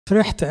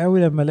فرحت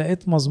قوي لما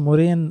لقيت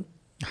مزمورين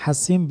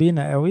حاسين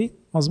بينا قوي،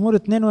 مزمور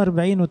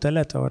 42 و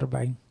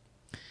 43.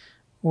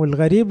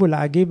 والغريب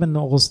والعجيب ان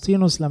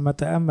اغسطينوس لما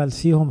تأمل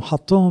فيهم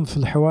حطهم في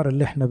الحوار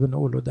اللي احنا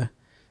بنقوله ده،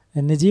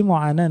 ان دي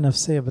معاناة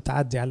نفسية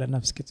بتعدي على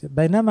نفس كتير.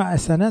 بينما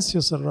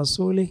اثناسيوس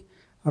الرسولي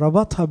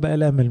ربطها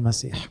بآلام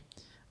المسيح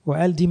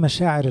وقال دي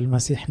مشاعر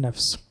المسيح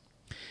نفسه.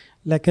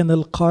 لكن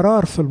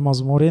القرار في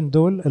المزمورين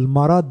دول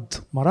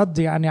مرض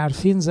يعني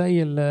عارفين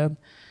زي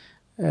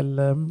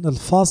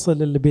الفاصل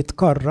اللي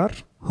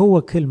بيتكرر،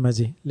 هو كلمة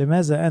دي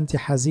لماذا أنت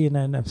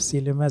حزينة نفسي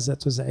لماذا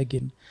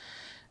تزعجين.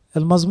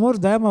 المزمور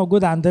ده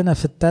موجود عندنا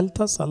في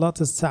الثالثة، صلاة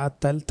الساعة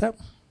الثالثة،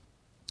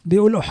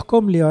 بيقول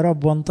احكم لي يا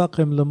رب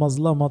وانتقم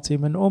لمظلمتي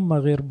من أمة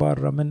غير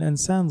بارة من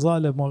إنسان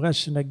ظالم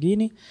وغش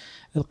نجيني.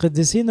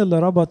 القديسين اللي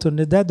ربطوا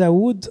ان ده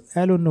داود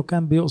قالوا انه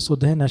كان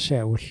بيقصد هنا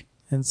شاول،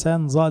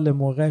 إنسان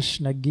ظالم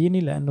وغش نجيني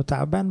لأنه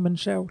تعبان من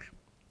شاول.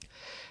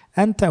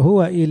 أنت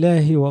هو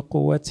إلهي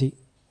وقوتي.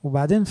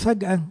 وبعدين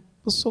فجأة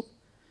بصوا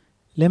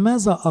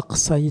لماذا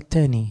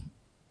أقصيتني.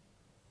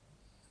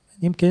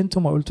 يمكن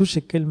أنتم ما قلتوش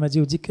الكلمة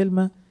دي، ودي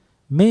كلمة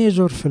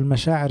ميجور في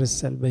المشاعر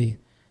السلبية،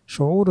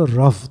 شعور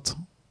الرفض.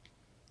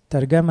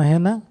 ترجمة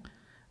هنا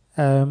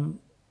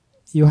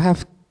you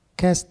have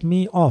cast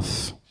me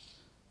off،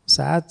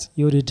 ساعات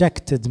you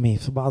rejected me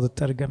في بعض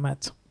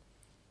الترجمات.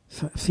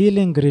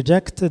 feeling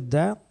rejected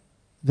ده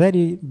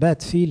very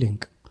bad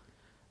feeling،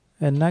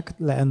 انك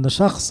لان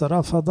شخص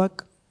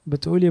رفضك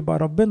بتقول يبقى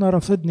ربنا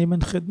رفضني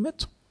من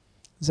خدمته.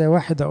 زي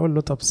واحد اقول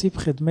له طب سيب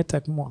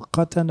خدمتك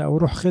مؤقتا او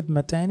روح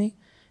خدمة تاني،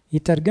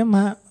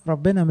 يترجمها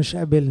ربنا مش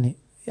قابلني.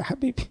 يا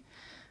حبيبي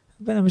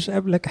ربنا مش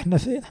قابلك، احنا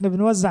فين؟ احنا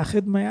بنوزع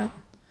خدمة يعني.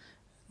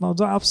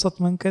 موضوع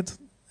ابسط من كده.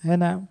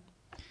 هنا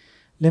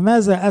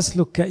لماذا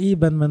اسلك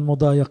كئيبا من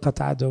مضايقة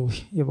عدوي،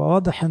 يبقى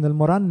واضح ان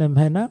المرنم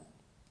هنا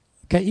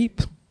كئيب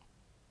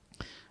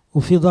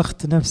وفي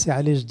ضغط نفسي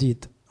عليه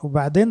جديد.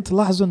 وبعدين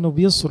تلاحظوا انه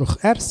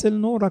بيصرخ ارسل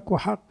نورك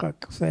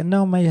وحقك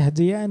فانهما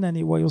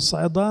يهديانني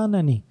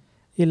ويصعدانني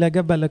الى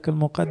جبلك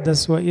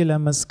المقدس والى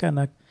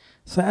مسكنك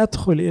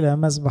فادخل الى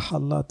مذبح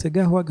الله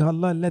تجاه وجه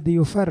الله الذي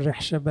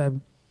يفرح شبابي.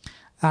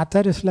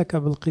 اعترف لك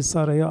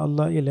بالقصار يا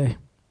الله الهي.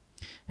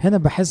 هنا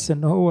بحس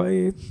انه هو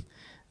ايه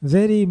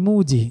very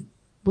moody.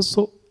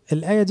 بصوا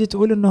الايه دي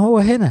تقول انه هو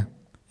هنا،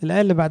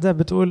 الايه اللي بعدها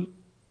بتقول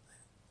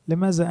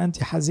لماذا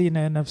أنت حزينة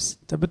يا نفسي.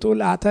 أنت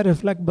بتقول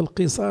أعترف لك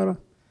بالقيصارة،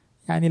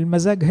 يعني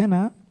المزاج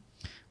هنا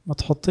ما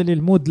تحط لي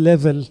المود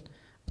ليفل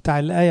بتاع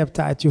الآية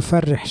بتاعت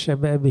يفرح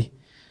شبابي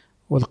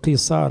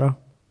والقيصارة،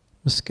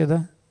 مش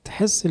كده؟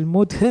 تحس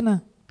المود هنا.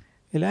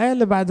 الآية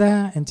اللي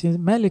بعدها أنت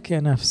مالك يا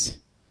نفسي،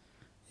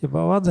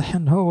 يبقى واضح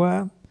إن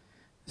هو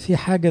في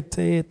حاجة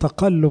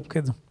تقلب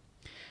كده.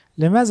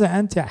 لماذا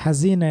أنت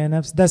حزينة يا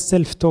نفس، ده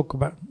السيلف توك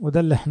بقى، وده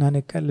اللي احنا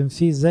هنتكلم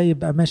فيه زي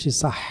يبقى ماشي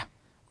صح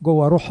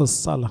جوه روح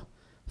الصلاة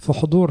في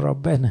حضور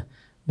ربنا،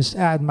 مش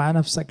قاعد مع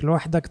نفسك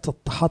لوحدك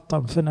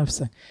تتحطم في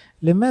نفسك.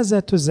 لماذا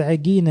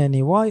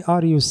تزعجينني؟ Why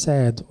are you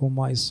sad oh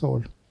my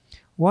soul?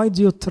 Why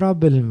do you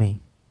trouble me?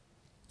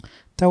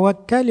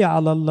 توكلي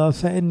على الله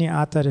فإني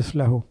أعترف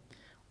له.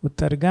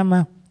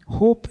 والترجمة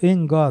hope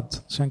in God،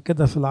 عشان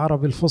كده في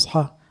العربي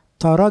الفصحى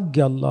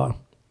ترجى الله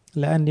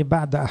لأني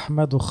بعد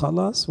أحمده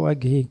خلاص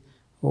وجهي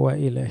هو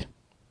إلهي.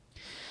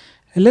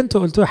 اللي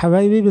انتوا قلتوه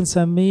حبايبي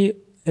بنسميه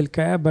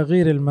الكآبة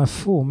غير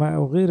المفهومة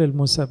أو غير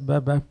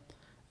المسببة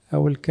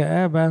أو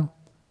الكآبة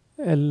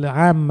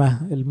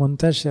العامة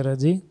المنتشرة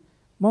دي.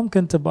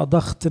 ممكن تبقى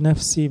ضغط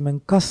نفسي من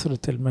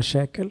كثرة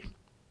المشاكل،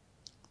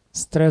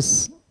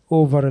 ستريس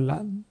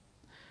اوفر.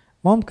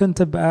 ممكن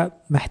تبقى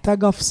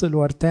محتاج أفصل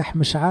وارتاح،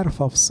 مش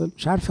عارف أفصل،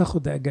 مش عارف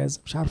أخد أجازة،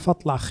 مش عارف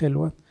أطلع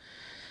خلوة،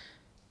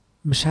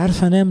 مش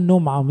عارف أنام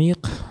نوم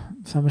عميق،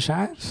 فمش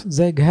عارف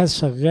زي جهاز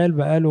شغال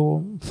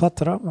بقاله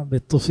فترة ما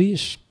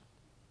بيطفيش.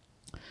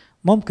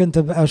 ممكن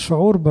تبقى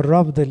شعور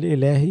بالرفض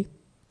الإلهي،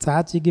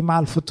 ساعات يجي مع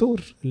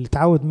الفتور. اللي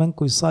تعود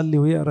منكم يصلي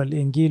ويقرأ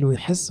الإنجيل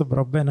ويحس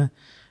بربنا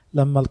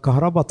لما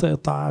الكهرباء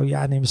تقطع،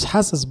 يعني مش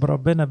حاسس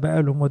بربنا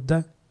بقاله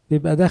مدة،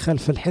 بيبقى داخل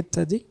في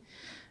الحتة دي،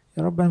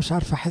 يا رب أنا مش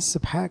عارف أحس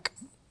بحاجة،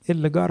 إيه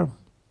اللي جرى؟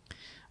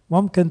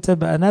 ممكن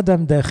تبقى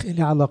ندم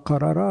داخلي على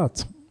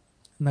قرارات،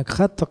 إنك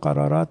خدت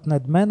قرارات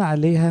ندمان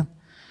عليها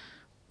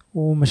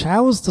ومش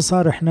عاوز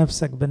تصارح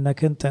نفسك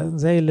بأنك أنت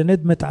زي اللي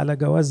ندمت على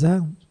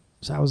جوازها.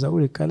 مش عاوز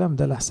أقول الكلام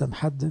ده لحسن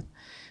حد،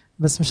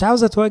 بس مش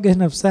عاوزة تواجه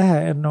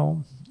نفسها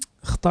إنه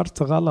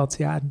اخترت غلط،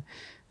 يعني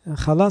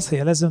خلاص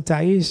هي لازم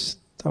تعيش.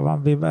 طبعا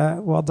بيبقى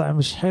وضع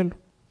مش حلو.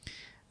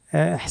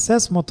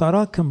 إحساس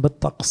متراكم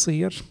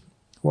بالتقصير،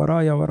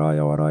 ورايا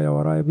ورايا ورايا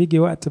ورايا، بيجي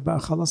وقت بقى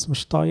خلاص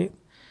مش طايق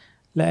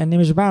لأني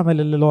مش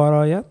بعمل اللي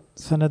ورايا،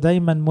 فأنا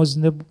دايما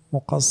مذنب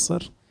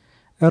مقصر.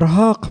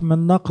 إرهاق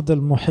من نقد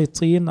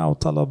المحيطين أو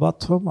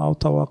طلباتهم أو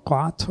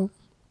توقعاتهم،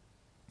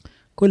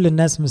 كل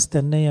الناس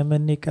مستنية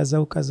مني كذا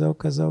وكذا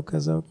وكذا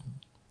وكذا.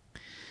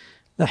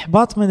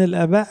 إحباط من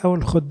الآباء أو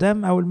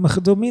الخدام أو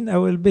المخدومين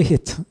أو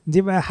البيت،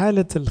 دي بقى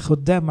حالة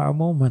الخدام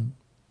عموما.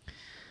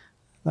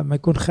 لما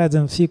يكون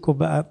خادم فيكم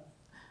بقى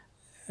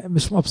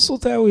مش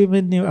مبسوط قوي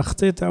مني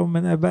واخطيت او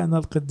من ابائنا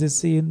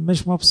القديسين،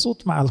 مش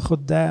مبسوط مع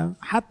الخدام،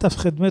 حتى في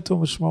خدمته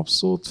مش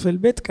مبسوط، في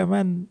البيت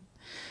كمان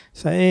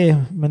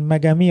فايه من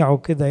مجاميعه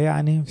كده،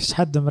 يعني مفيش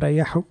حد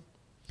مريحه.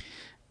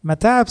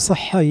 متاعب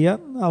صحيا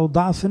او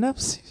ضعف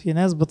نفسي، في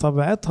ناس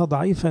بطبيعتها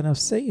ضعيفة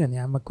نفسيا،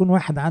 يعني ما يكون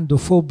واحد عنده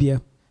فوبيا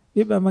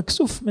بيبقى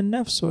مكسوف من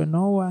نفسه ان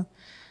هو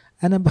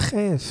انا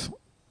بخاف،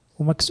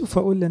 ومكسوف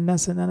اقول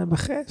للناس ان انا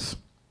بخاف،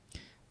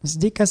 بس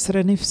دي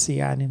كسرة نفسي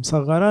يعني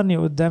مصغراني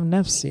قدام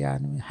نفسي،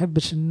 يعني ما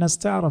يحبش الناس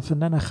تعرف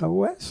ان انا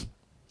خواف.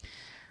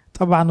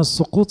 طبعا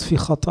السقوط في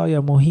خطايا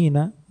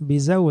مهينة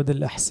بيزود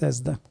الاحساس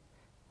ده،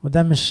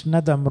 وده مش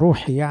ندم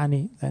روحي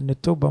يعني لان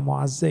التوبة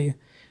معزية،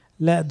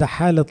 لا ده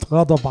حالة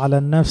غضب على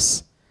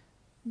النفس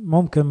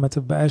ممكن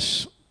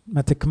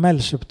ما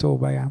تكملش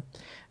بتوبة يعني.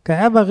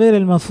 كآبة غير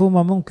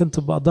المفهومة ممكن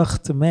تبقى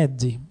ضغط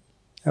مادي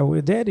او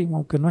اداري،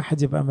 ممكن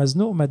واحد يبقى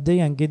مزنوق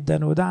ماديا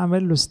جدا وده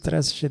عامل له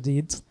ستريس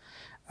شديد،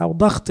 او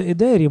ضغط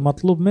اداري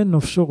مطلوب منه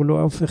في شغله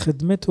او في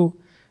خدمته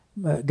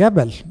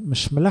جبل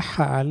مش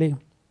ملحق عليه.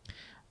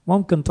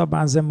 ممكن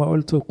طبعا زي ما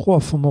قلت وقوع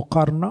في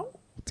مقارنة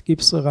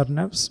تجيب صغر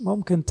نفس،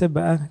 ممكن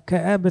تبقى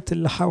كآبة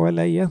اللي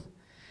حواليا.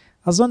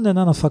 اظن ان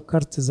انا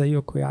فكرت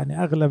زيكم،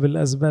 يعني اغلب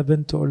الاسباب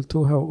انتوا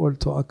قلتوها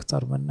وقلتوا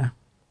اكتر منها.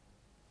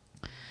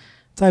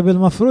 طيب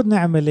المفروض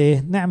نعمل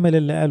ايه؟ نعمل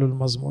اللي قاله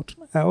المزمور،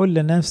 اقول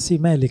لنفسي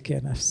مالك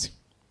يا نفسي.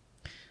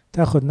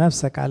 تاخد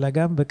نفسك على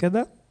جنب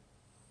كده،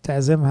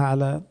 تعزمها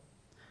على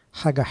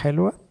حاجة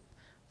حلوة،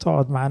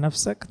 تقعد مع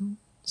نفسك،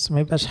 بس ما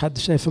يبقاش حد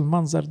شايف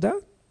المنظر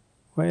ده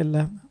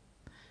وإلا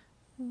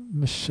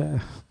مش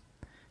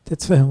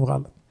تتفهم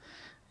غلط،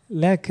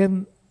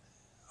 لكن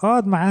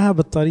اقعد معاها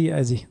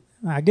بالطريقة دي.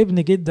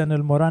 عجبني جدا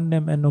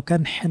المرنم انه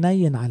كان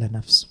حنين على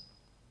نفسه،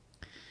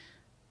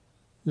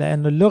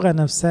 لأن اللغة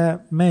نفسها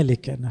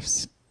مالك يا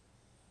نفسي،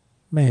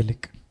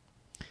 مالك.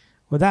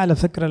 وده على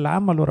فكرة اللي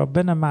عمله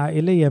ربنا مع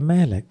إيليا،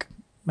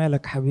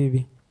 مالك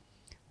حبيبي.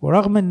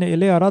 ورغم ان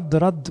إيليا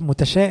رد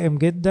متشائم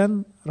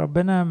جدا،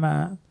 ربنا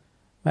ما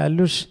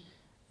قالوش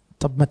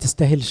طب ما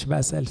تستاهلش بقى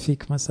أسأل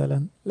فيك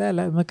مثلا،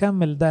 لا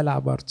مكمل دلع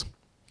برضه.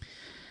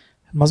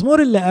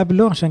 المزمور اللي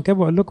قبله، عشان كده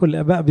بقول لكم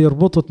الآباء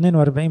بيربطوا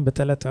 42 ب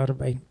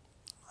 43،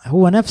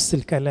 هو نفس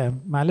الكلام.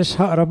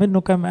 معلش هقرا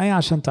منه كام آية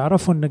عشان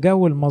تعرفوا ان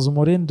جو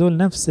المزمورين دول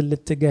نفس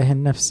الاتجاه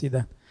النفسي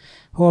ده.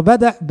 هو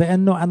بدأ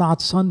بأنه أنا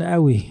عطشان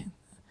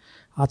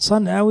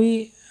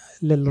قوي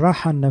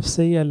للراحة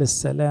النفسية،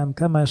 للسلام،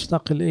 كما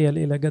يشتاق الإيل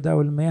إلى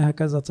جداول المياه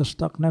كذا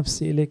تشتاق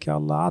نفسي إليك يا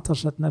الله،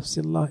 عطشت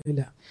نفسي الله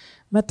إله،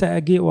 متى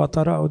أجيء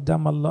وترى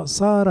قدام الله،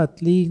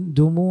 صارت لي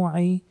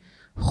دموعي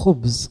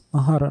خبز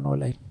نهارا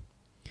وليلا.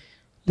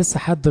 لسه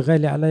حد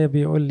غالي عليا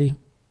بيقول لي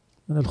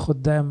من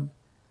الخدام،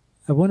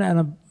 أبونا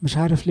أنا مش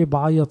عارف ليه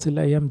بعيط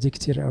الأيام دي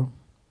كتير قوي،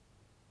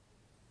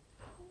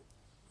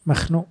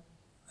 مخنوق.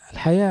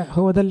 الحقيقة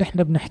هو ده اللي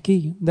احنا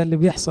بنحكيه، ده اللي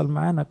بيحصل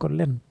معانا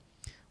كلنا.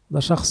 ده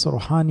شخص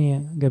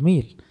روحاني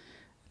جميل،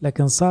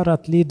 لكن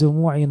صارت لي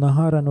دموعي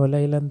نهارا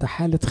وليلا، ده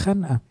حالة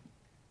خنقة.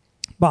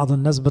 بعض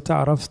الناس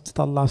بتعرف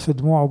تطلع في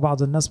دموع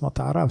وبعض الناس ما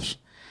تعرفش.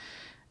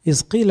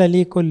 إذ قيل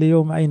لي كل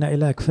يوم أين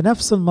إلهك، في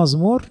نفس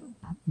المزمور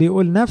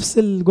بيقول نفس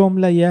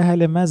الجملة، ياها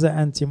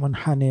لماذا أنت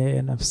منحنية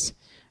يا نفسي،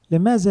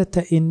 لماذا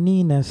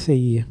تئنين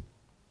في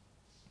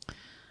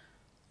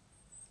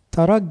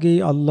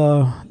ترجي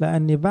الله،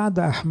 لأني بعد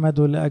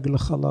أحمده لأجل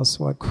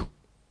خلاص وجهه.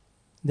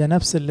 ده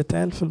نفس اللي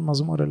اتقال في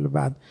المزمور اللي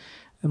بعد.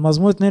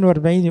 المزمور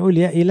 42 يقول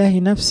يا إلهي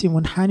نفسي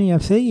منحنية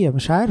فيا،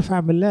 مش عارف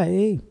أعمل لها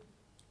إيه،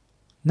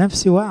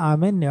 نفسي واقعة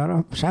مني يا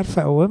رب، مش عارف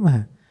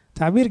أقومها.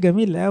 تعبير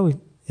جميل قوي،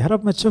 يا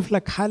رب ما تشوف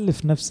لك حل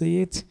في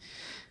نفسيتي،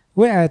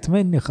 وقعت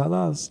مني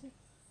خلاص،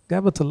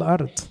 جابت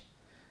الأرض.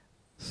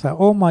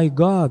 فأو ماي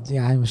جاد،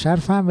 يعني مش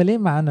عارف أعمل إيه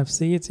مع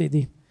نفسيتي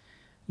دي.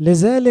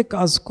 لذلك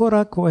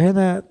أذكرك،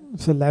 وهنا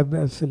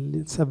في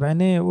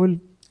السبعينية يقول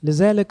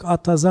لذلك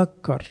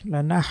أتذكر،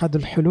 لأن أحد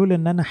الحلول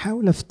إن أنا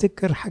أحاول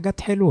أفتكر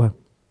حاجات حلوة.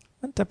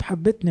 ما أنت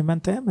بحبتني، ما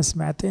أنت ياما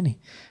سمعتني،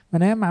 ما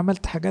أنا ياما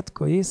عملت حاجات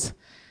كويسة،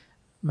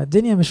 ما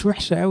الدنيا مش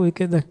وحشة قوي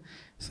كده.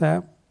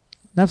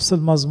 فنفس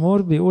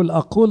المزمور بيقول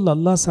أقول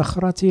لله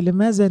صخرتي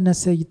لماذا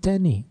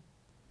نسيتني.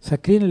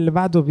 فاكرين اللي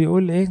بعده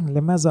بيقول إيه؟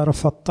 لماذا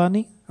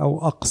رفضتني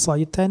أو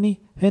أقصيتني.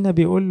 هنا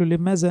بيقول له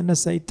لماذا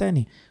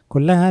نسيتني.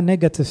 كلها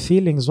نيجاتيف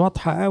فيلينجز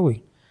واضحة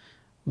قوي.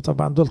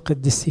 وطبعا دول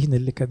قديسين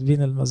اللي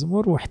كاتبين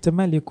المزمور،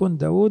 واحتمال يكون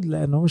داود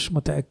لأنه مش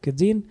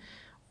متأكدين،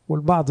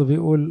 والبعض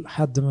بيقول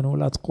حد من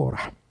ولاد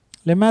قورح.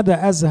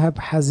 لماذا أذهب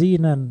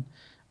حزينا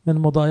من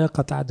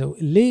مضايقة عدو؟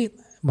 ليه؟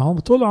 ما هو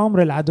طول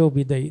عمر العدو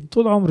بيضايق،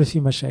 طول عمر في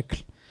مشاكل،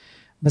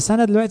 بس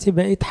أنا دلوقتي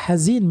بقيت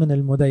حزين من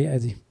المضايقة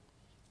دي،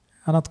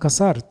 أنا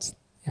اتكسرت.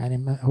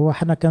 يعني هو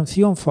احنا كان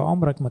في يوم في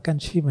عمرك ما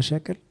كانش فيه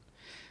مشاكل؟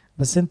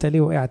 بس أنت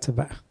ليه وقعت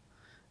بقى؟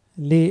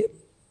 ليه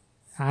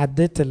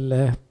عديت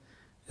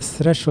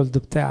الثريشولد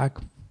بتاعك؟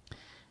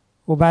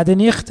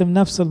 وبعدين يختم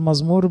نفس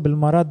المزمور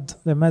بالمرض،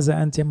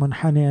 لماذا أنت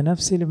منحنية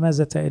نفسي،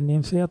 لماذا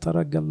تأنين في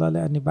ترجى الله،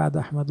 لأني بعد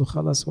أحمد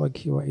خلص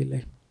وجهي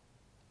وإليه.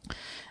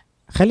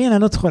 خلينا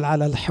ندخل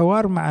على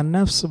الحوار مع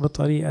النفس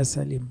بطريقة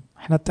سليمة.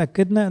 احنا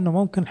اتأكدنا أنه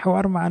ممكن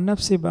حوار مع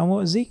النفس يبقى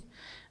مؤذي،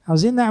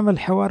 عاوزين نعمل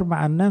حوار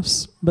مع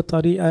النفس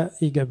بطريقة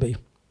إيجابية.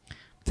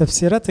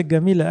 التفسيرات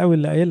الجميلة قوي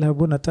اللي قايلها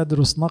ابونا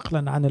تدرس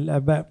نقلا عن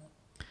الآباء.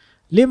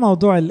 ليه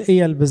موضوع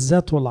الإيل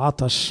بالذات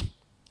والعطش؟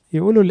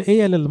 يقولوا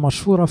الإيل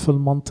المشهورة في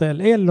المنطقة،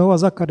 الإيل اللي هو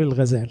ذكر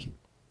الغزال.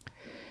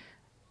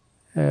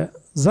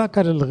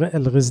 ذكر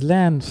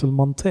الغزلان في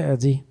المنطقة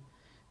دي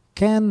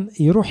كان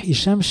يروح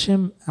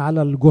يشمشم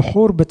على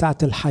الجحور بتاعة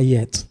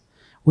الحيات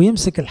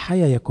ويمسك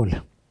الحية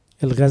ياكلها.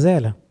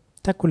 الغزالة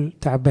تاكل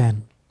تعبان،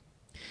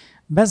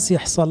 بس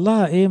يحصل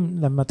لها ايه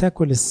لما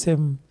تاكل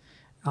السم؟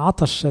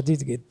 عطش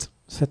شديد جدا،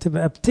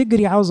 فتبقى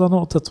بتجري عاوزة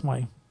نقطة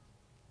مية.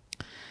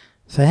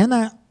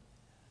 فهنا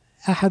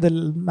احد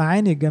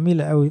المعاني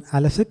الجميلة قوي،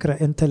 على فكرة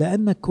انت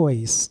لانك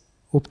كويس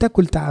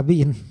وبتاكل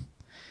تعابين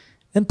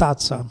انت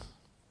عطشان.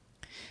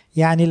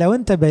 يعني لو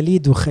انت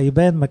بليد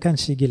وخيبان ما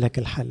كانش يجي لك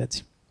الحالة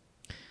دي.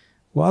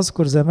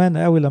 واذكر زمان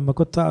قوي لما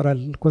كنت اقرا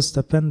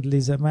الكوستا بندلي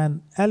زمان،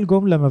 قال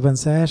جملة ما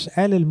بنساهاش،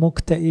 قال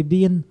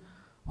المكتئبين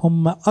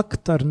هم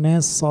اكتر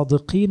ناس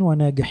صادقين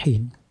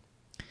وناجحين،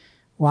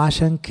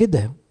 وعشان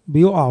كده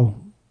بيقعوا،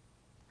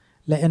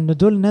 لان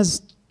دول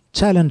ناس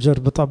تشالنجر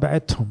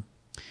بطبيعتهم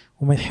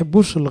وما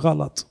يحبوش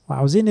الغلط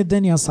وعاوزين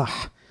الدنيا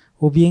صح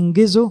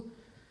وبينجزوا.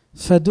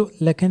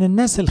 لكن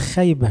الناس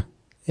الخايبة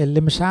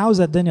اللي مش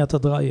عاوزة الدنيا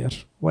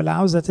تتغير ولا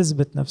عاوزة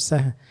تثبت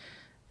نفسها،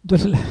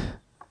 دول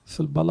في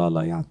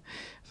البلالة يعني،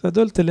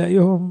 فدول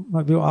تلاقيهم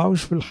ما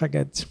بيوقعوش في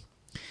الحاجات دي.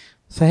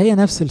 فهي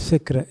نفس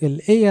الفكرة.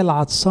 الإيه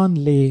العطشان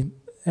ليه؟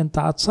 انت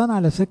عطشان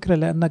على فكرة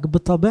لأنك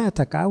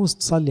بطبيعتك عاوز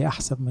تصلي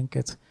أحسن من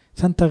كده،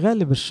 فانت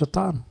غالب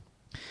الشيطان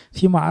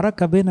في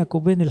معركة بينك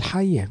وبين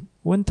الحية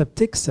وانت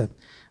بتكسب،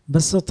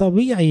 بس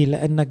طبيعي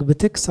لأنك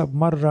بتكسب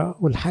مرة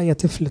والحية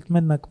تفلت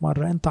منك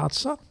مرة، انت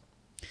عطشان.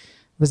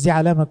 بس دي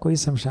علامة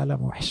كويسة مش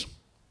علامة وحشة.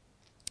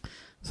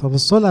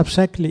 فبصولها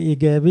بشكل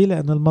إيجابي،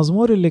 لأن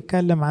المزمور اللي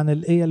اتكلم عن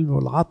الإيل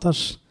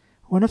والعطش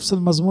هو نفس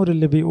المزمور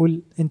اللي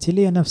بيقول انت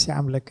ليه نفسي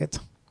عاملة كده،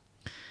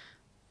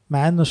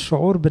 مع ان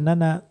الشعور بان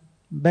انا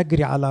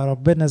بجري على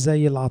ربنا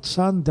زي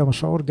العطشان ده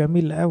شعور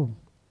جميل قوي.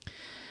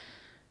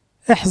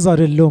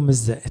 احذر اللوم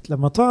الزائد.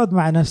 لما تقعد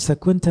مع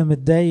نفسك وانت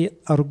متضايق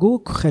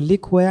ارجوك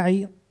خليك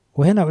واعي.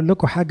 وهنا اقول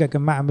لكم حاجة يا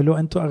جماعة اعملوها،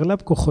 انتوا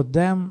اغلبكم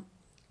خدام،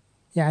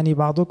 يعني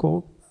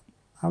بعضكم،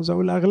 عاوز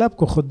اقول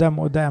اغلبكم خدام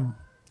قدام.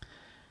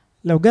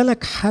 لو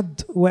جالك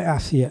حد واقع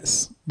في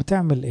يأس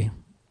بتعمل ايه؟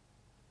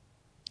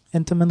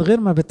 انت من غير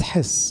ما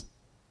بتحس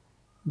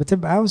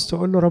بتبقى عاوز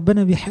تقول له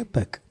ربنا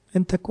بيحبك،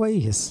 انت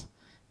كويس،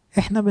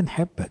 احنا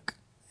بنحبك،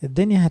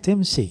 الدنيا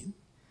هتمشي.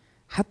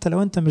 حتى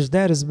لو انت مش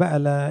دارس بقى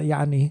لا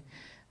يعني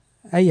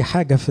اي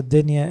حاجة في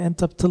الدنيا،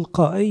 انت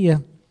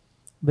بتلقائية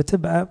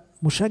بتبقى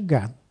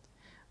مشجع.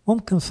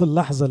 ممكن في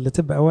اللحظة اللي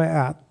تبقى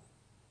واقع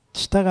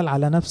تشتغل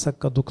على نفسك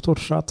كدكتور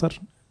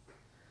شاطر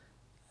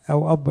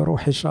او اب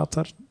روحي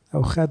شاطر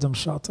او خادم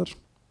شاطر،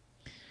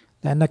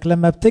 لانك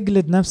لما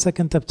بتجلد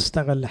نفسك انت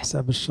بتشتغل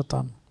لحساب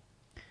الشيطان.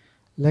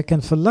 لكن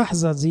في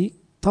اللحظة دي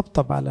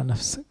طبطب على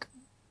نفسك،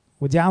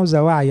 ودي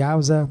عاوزة وعي،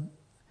 عاوزة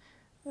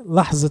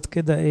لحظة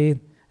كده ايه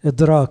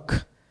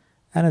ادراك.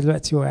 انا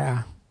دلوقتي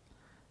واقع،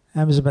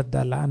 انا مش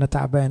بتدلع، انا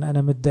تعبان،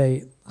 انا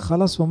متضايق،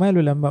 خلاص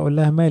وماله لما اقول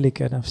لها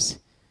مالك يا نفسي،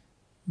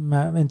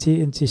 ما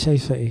انت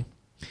شايفة ايه؟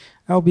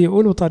 او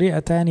بيقولوا طريقة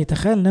تاني،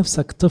 تخيل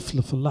نفسك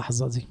طفل في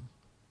اللحظة دي،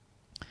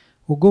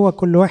 وجوه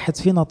كل واحد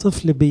فينا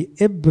طفل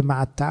بيئب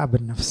مع التعب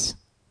النفسي.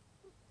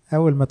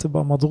 اول ما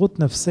تبقى مضغوط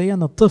نفسيا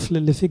الطفل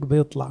اللي فيك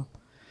بيطلع.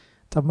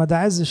 طب ما ده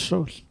عز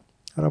الشغل.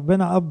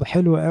 ربنا اب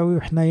حلو قوي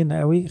وحنين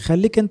قوي،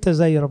 خليك انت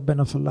زي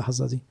ربنا في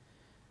اللحظة دي.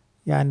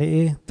 يعني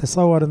ايه؟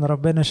 تصور ان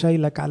ربنا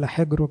شايلك على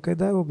حجره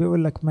كده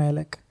وبيقول لك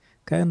مالك،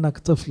 كأنك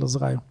طفل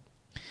صغير.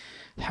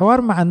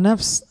 الحوار مع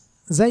النفس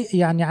زي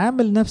يعني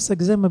عامل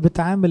نفسك زي ما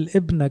بتعامل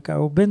ابنك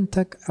او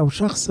بنتك او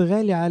شخص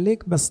غالي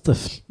عليك، بس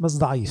طفل، بس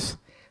ضعيف،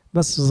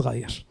 بس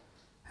صغير.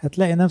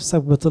 هتلاقي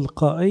نفسك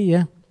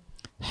بتلقائية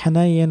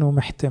حنين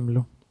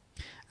ومحتمله.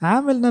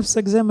 عامل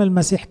نفسك زي ما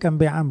المسيح كان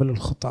بيعامل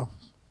الخطاة،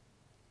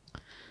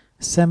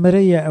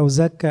 السامرية أو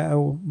زكا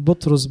أو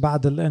بطرس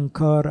بعد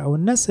الإنكار، أو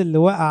الناس اللي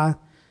وقع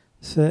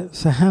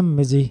في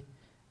هم دي.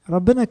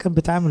 ربنا كان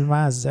بيتعامل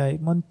معاها ازاي؟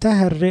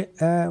 منتهى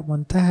الرقة،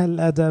 منتهى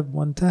الأدب،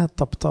 منتهى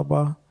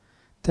الطبطبة،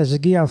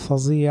 تشجيع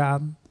فظيع،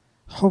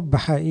 حب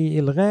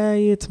حقيقي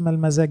لغاية ما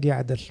المزاج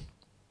يعدل.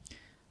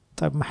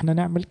 طيب ما احنا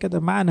نعمل كده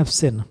مع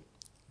نفسنا.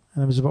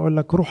 أنا مش بقول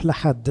لك روح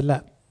لحد،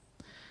 لا،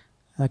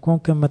 انك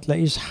ممكن ما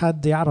تلاقيش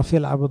حد يعرف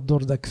يلعب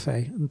الدور ده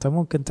كفاية، انت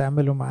ممكن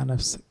تعمله مع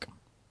نفسك.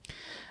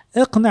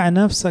 اقنع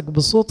نفسك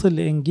بصوت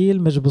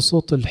الإنجيل مش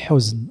بصوت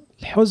الحزن.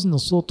 الحزن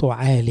صوته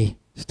عالي،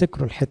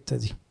 افتكروا الحتة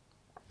دي.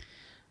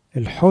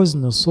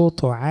 الحزن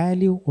صوته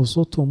عالي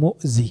وصوته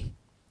مؤذي،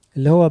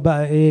 اللي هو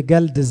بقى ايه؟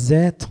 جلد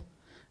الذات،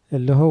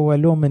 اللي هو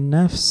لوم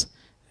النفس،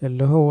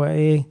 اللي هو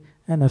ايه؟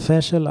 انا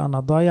فاشل، انا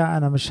ضايع،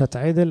 انا مش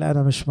هتعدل،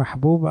 انا مش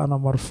محبوب، انا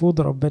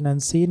مرفوض، ربنا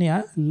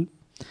نسيني.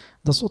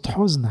 ده صوت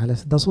حزن،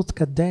 ده صوت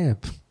كذاب.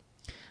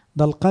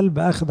 ده القلب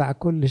أخدع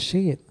كل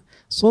شيء.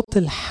 صوت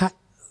الحق،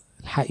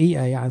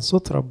 الحقيقة يعني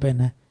صوت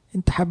ربنا،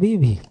 انت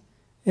حبيبي،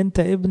 انت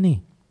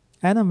ابني،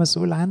 انا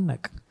مسؤول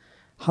عنك.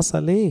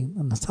 حصل ايه؟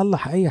 ان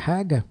اصلح اي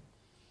حاجة،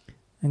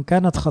 إن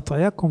كانت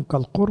خطاياكم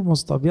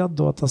كالقرمز تبيض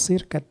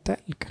وتصير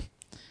كالتلج.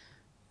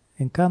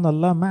 إن كان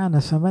الله معنا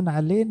فمن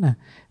علينا.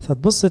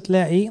 فتبص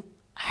تلاقي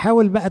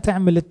حاول بقى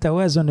تعمل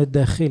التوازن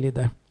الداخلي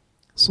ده.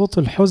 صوت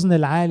الحزن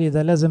العالي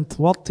ده لازم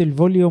توطي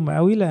الفوليوم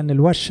قوي، لأن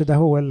الوش ده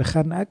هو اللي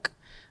خانقك.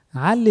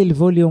 علي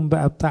الفوليوم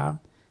بقى بتاع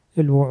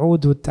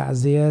الوعود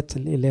والتعزيات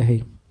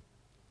الإلهية.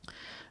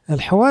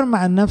 الحوار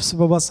مع النفس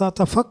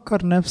ببساطة،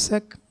 فكر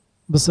نفسك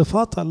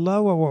بصفات الله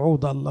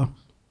ووعود الله.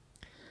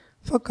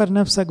 فكر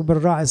نفسك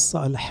بالراعي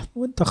الصالح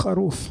وانت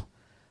خروف.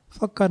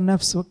 فكر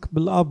نفسك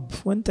بالأب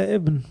وانت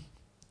ابن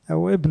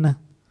أو ابنة.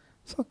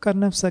 فكر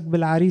نفسك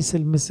بالعريس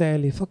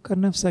المثالي. فكر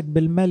نفسك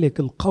بالملك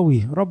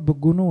القوي رب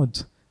الجنود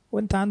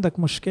وانت عندك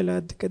مشكلة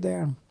قد كده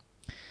يعني.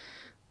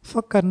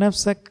 فكر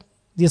نفسك،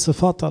 دي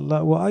صفات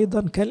الله.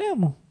 وأيضا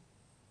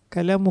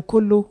كلامه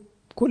كله،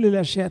 كل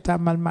الأشياء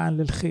تعمل معا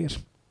للخير.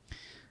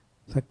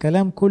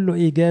 فالكلام كله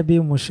إيجابي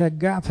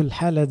ومشجع في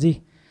الحالة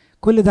دي.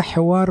 كل ده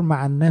حوار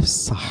مع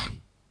النفس صح.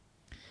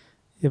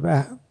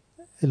 يبقى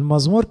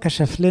المزمور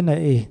كشف لنا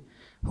إيه؟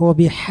 هو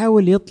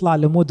بيحاول يطلع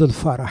لمود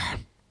الفرح.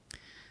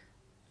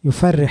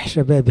 يفرح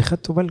شبابي،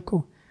 خدتوا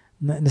بالكم؟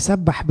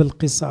 نسبح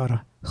بالقصارى،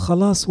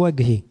 خلاص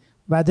وجهي.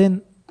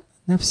 بعدين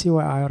نفسي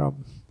واقعة يا رب،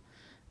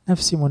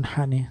 نفسي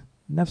منحنية،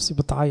 نفسي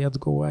بتعيط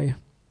جوايا،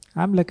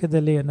 عاملة كده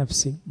ليه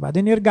نفسي؟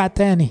 بعدين يرجع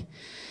تاني،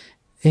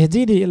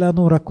 اهديني إلى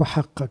نورك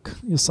وحقك،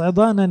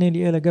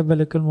 يصعدانني إلى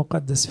جبلك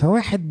المقدس.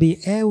 فواحد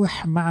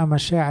بيقاوح مع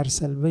مشاعر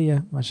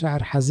سلبية،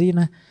 مشاعر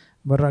حزينة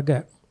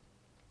بالرجاء.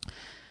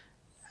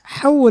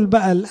 حول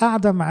بقى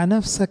القعدة مع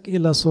نفسك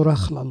إلى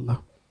صراخ لله.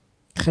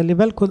 خلي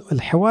بالكم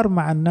الحوار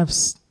مع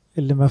النفس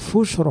اللي ما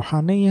فيهوش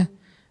روحانية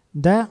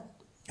ده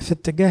في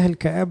اتجاه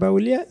الكآبة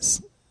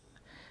واليأس.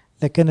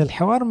 لكن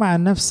الحوار مع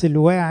النفس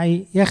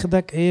الواعي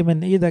ياخدك ايه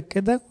من ايدك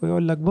كده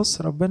ويقول لك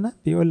بص ربنا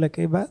بيقول لك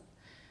ايه بقى.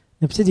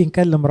 نبتدي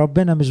نكلم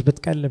ربنا مش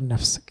بتكلم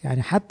نفسك.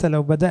 يعني حتى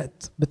لو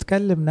بدأت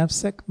بتكلم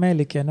نفسك،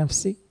 مالك يا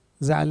نفسي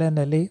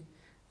زعلانة ليه؟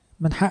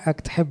 من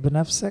حقك تحب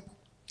نفسك.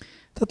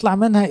 تطلع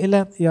منها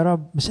إلى يا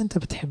رب مش أنت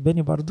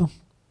بتحبني برضو؟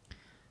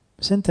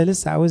 مش أنت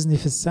لسه عاوزني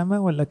في السماء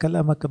ولا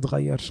كلامك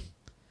اتغير؟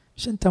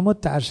 مش أنت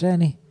مت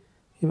عشاني؟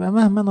 يبقى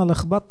مهما أنا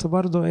لخبطت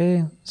برضو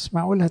إيه، مش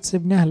معقول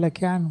هتسيبني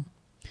أهلك يعني.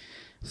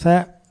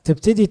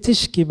 فتبتدي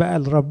تشكي بقى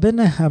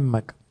لربنا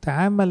همك.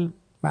 تعامل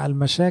مع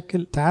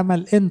المشاكل،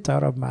 تعامل أنت يا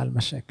رب مع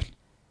المشاكل.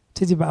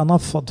 تبتدي بقى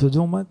نفض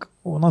هدومك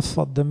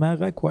ونفض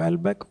دماغك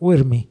وقلبك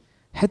وارمي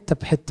حتة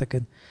بحتة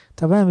كده.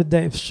 طب أنا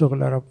متضايق في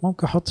الشغل يا رب،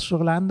 ممكن أحط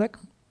الشغل عندك؟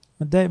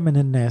 متضايق من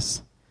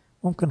الناس،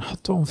 ممكن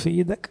أحطهم في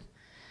إيدك؟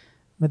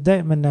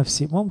 متضايق من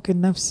نفسي،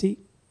 ممكن نفسي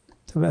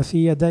تبقى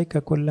في يديك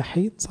كل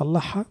حين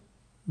صلحها؟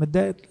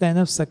 متضايق تلاقي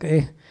نفسك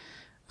إيه،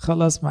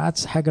 خلاص ما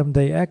عادش حاجة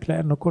مضايقاك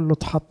لأنه كله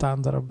اتحط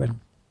عند ربنا.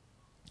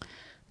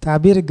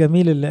 تعبير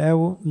الجميل اللي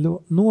قاله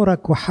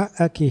نورك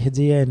وحقك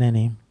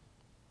يهديانني.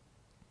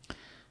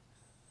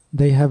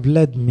 they have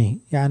led me.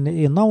 يعني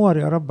ايه نور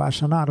يا رب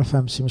عشان اعرف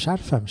امشي، مش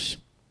عارف امشي.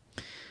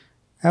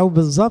 او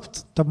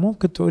بالظبط طب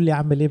ممكن تقول لي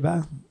اعمل ايه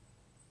بقى؟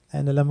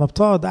 يعني لما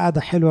بتقعد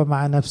قعدة حلوة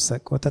مع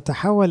نفسك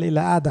وتتحول الى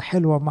قعدة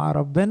حلوة مع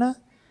ربنا،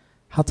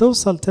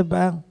 هتوصل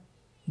تبقى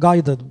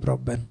guided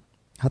بربنا.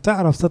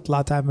 هتعرف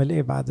تطلع تعمل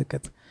ايه بعد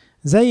كده.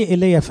 زي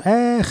ايليا في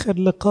اخر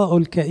لقائه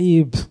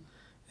الكئيب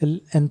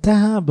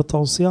انتهى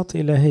بتوصيات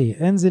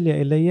إلهية. انزل يا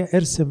إيليا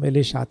ارسم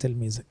إليشع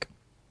تلميذك،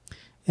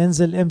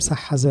 انزل امسح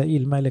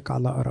حزائيل ملك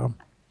على أرام.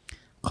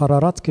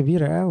 قرارات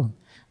كبيرة قوي،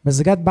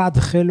 بس جت بعد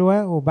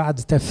خلوة وبعد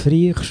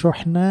تفريغ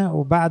شحنة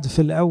وبعد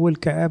في الأول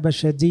كآبة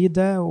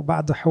شديدة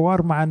وبعد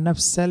حوار مع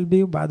النفس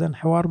سلبي وبعدين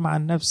حوار مع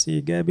النفس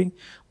إيجابي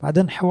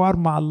وبعدين حوار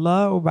مع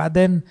الله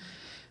وبعدين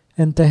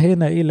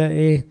انتهينا إلى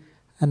إيه؟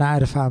 أنا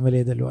عارف أعمل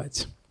إيه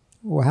دلوقتي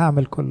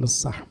وهعمل كل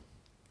الصح.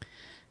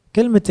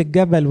 كلمة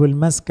الجبل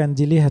والمسكن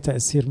دي ليها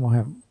تأثير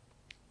مهم،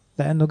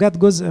 لأنه جات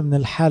جزء من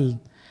الحل.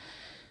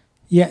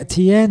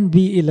 يأتيان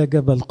بي إلى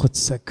جبل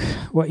قدسك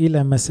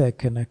وإلى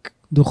مساكنك.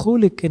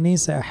 دخول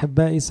الكنيسة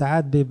أحبائي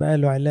ساعات بيبقى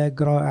له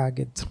علاج رائع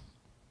جدا.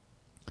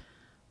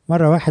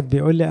 مرة واحد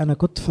بيقول لي أنا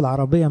كنت في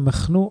العربية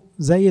مخنوق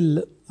زي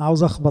اللي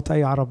عاوز أخبط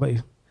أي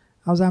عربية،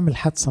 عاوز أعمل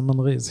حادثة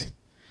من غيظي،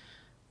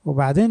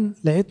 وبعدين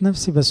لقيت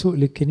نفسي بسوق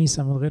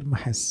للكنيسة من غير ما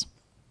أحس،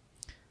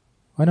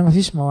 وأنا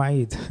مفيش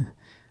مواعيد.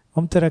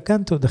 قمت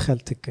ركنت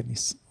ودخلت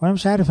الكنيسة وأنا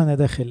مش عارف أنا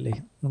داخل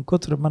ليه من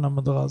كتر ما أنا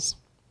متغاظ.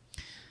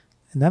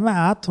 إنما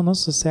قعدت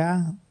نص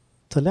ساعة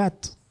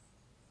طلعت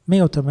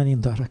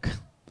 180 درجة.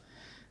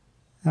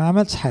 ما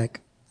عملتش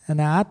حاجة،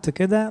 أنا قعدت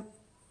كده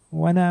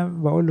وأنا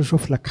بقول له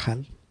شوف لك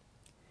حل.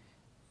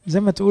 زي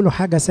ما تقولوا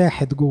حاجة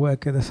ساحت جواك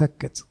كده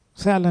فكت.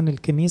 فعلا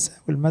الكنيسة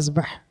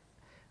والمسبح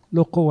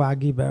له قوة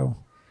عجيبة أوي.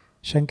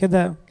 عشان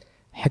كده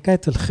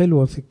حكاية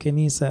الخلوة في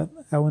الكنيسة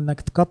أو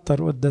إنك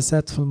تكتر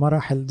قداسات في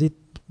المراحل دي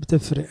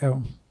بتفرق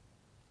أوي.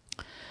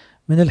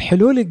 من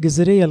الحلول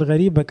الجذرية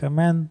الغريبة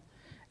كمان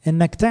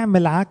إنك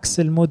تعمل عكس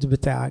المود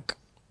بتاعك.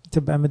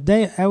 تبقى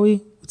متضايق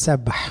قوي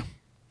وتسبح.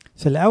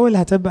 في الأول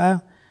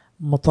هتبقى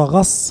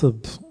متغصب،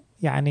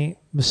 يعني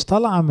مش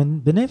طالعة من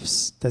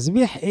بنفس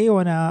تسبيح إيه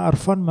وأنا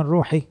قرفان من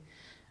روحي.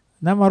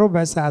 إنما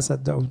ربع ساعة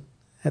صدقوني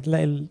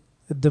هتلاقي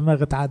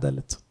الدماغ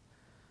اتعدلت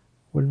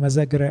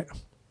والمزاج راق.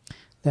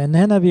 لأن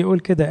هنا بيقول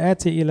كده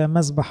آتي إلى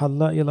مذبح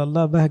الله، إلى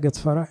الله بهجة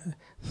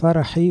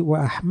فرحي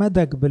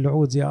وأحمدك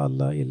بالعود يا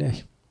الله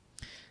إلهي.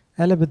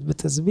 قلبت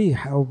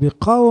بتسبيح، أو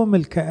بيقاوم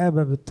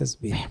الكآبة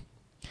بالتسبيح.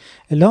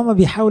 اللي هم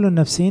بيحاولوا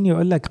النفسيين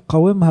يقول لك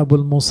قاومها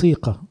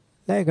بالموسيقى.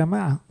 لا يا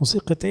جماعة،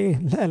 موسيقى ايه؟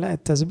 لا لا،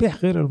 التسبيح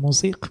غير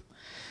الموسيقى.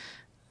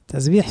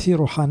 التسبيح فيه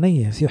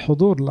روحانية، فيه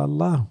حضور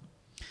لله.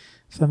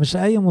 فمش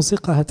أي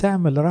موسيقى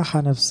هتعمل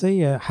راحة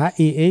نفسية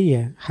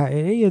حقيقية.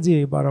 حقيقية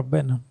دي يبقى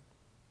ربنا.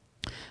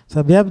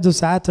 فبيبدو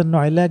ساعات انه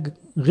علاج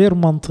غير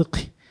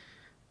منطقي،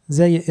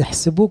 زي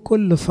احسبوه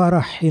كل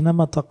فرح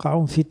حينما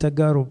تقعون في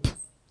تجارب.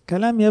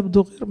 كلام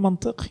يبدو غير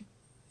منطقي.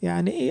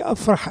 يعني ايه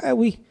افرح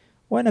قوي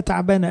وانا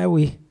تعبانه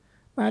قوي؟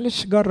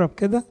 معلش جرب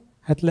كده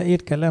هتلاقيه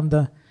الكلام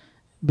ده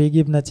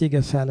بيجيب نتيجة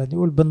فعلا.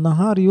 يقول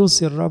بالنهار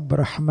يوصي الرب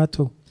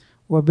رحمته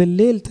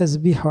وبالليل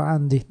تسبيحه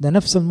عندي. ده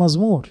نفس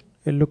المزمور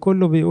اللي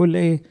كله بيقول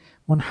ايه؟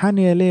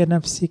 منحنية لي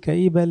نفسي،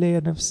 كئيبة لي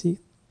نفسي،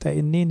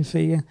 تأنين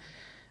فيا.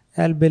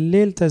 قال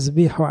بالليل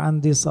تسبيحه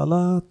عندي،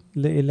 صلاة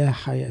لإله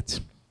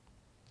حياتي.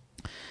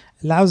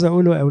 اللي عاوز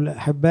أقوله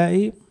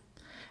أحبائي،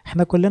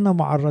 احنا كلنا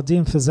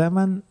معرضين في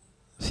زمن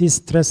في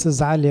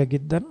ستريسز عالية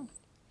جدا،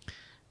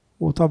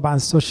 وطبعا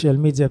السوشيال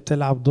ميديا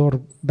بتلعب دور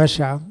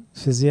بشع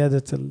في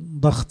زيادة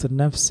الضغط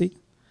النفسي.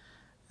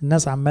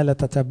 الناس عمالة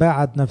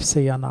تتباعد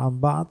نفسيا عن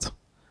بعض،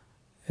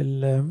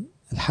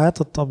 الحياة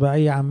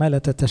الطبيعية عمالة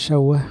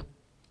تتشوه.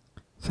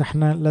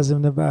 فاحنا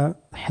لازم نبقى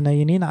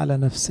حنينين على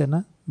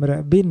نفسنا،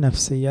 مراقبين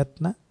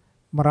نفسياتنا،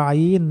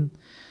 مراعيين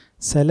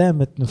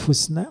سلامة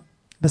نفوسنا،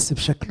 بس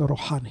بشكل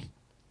روحاني.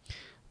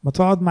 ما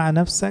تقعد مع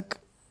نفسك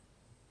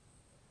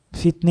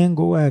في اتنين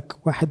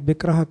جواك، واحد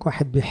بيكرهك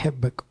واحد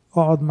بيحبك.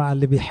 اقعد مع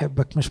اللي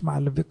بيحبك مش مع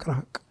اللي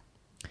بيكرهك،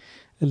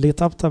 اللي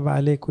يطبطب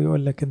عليك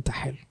ويقول لك انت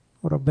حلو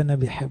وربنا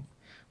بيحب.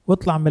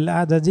 واطلع من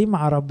القعدة دي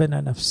مع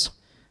ربنا نفسه،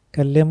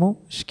 كلمه،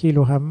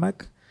 اشكيله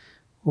همك،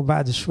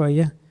 وبعد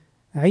شوية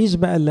عيش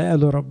بقى اللي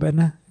قاله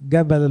ربنا.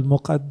 جبل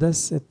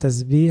المقدس،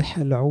 التسبيح،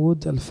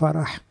 العود،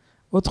 الفرح.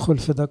 ادخل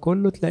في ده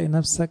كله تلاقي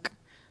نفسك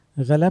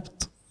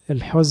غلبت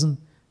الحزن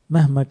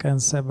مهما كان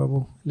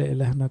سببه.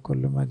 لإلهنا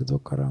كل مجد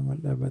وكرامة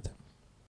الأبد.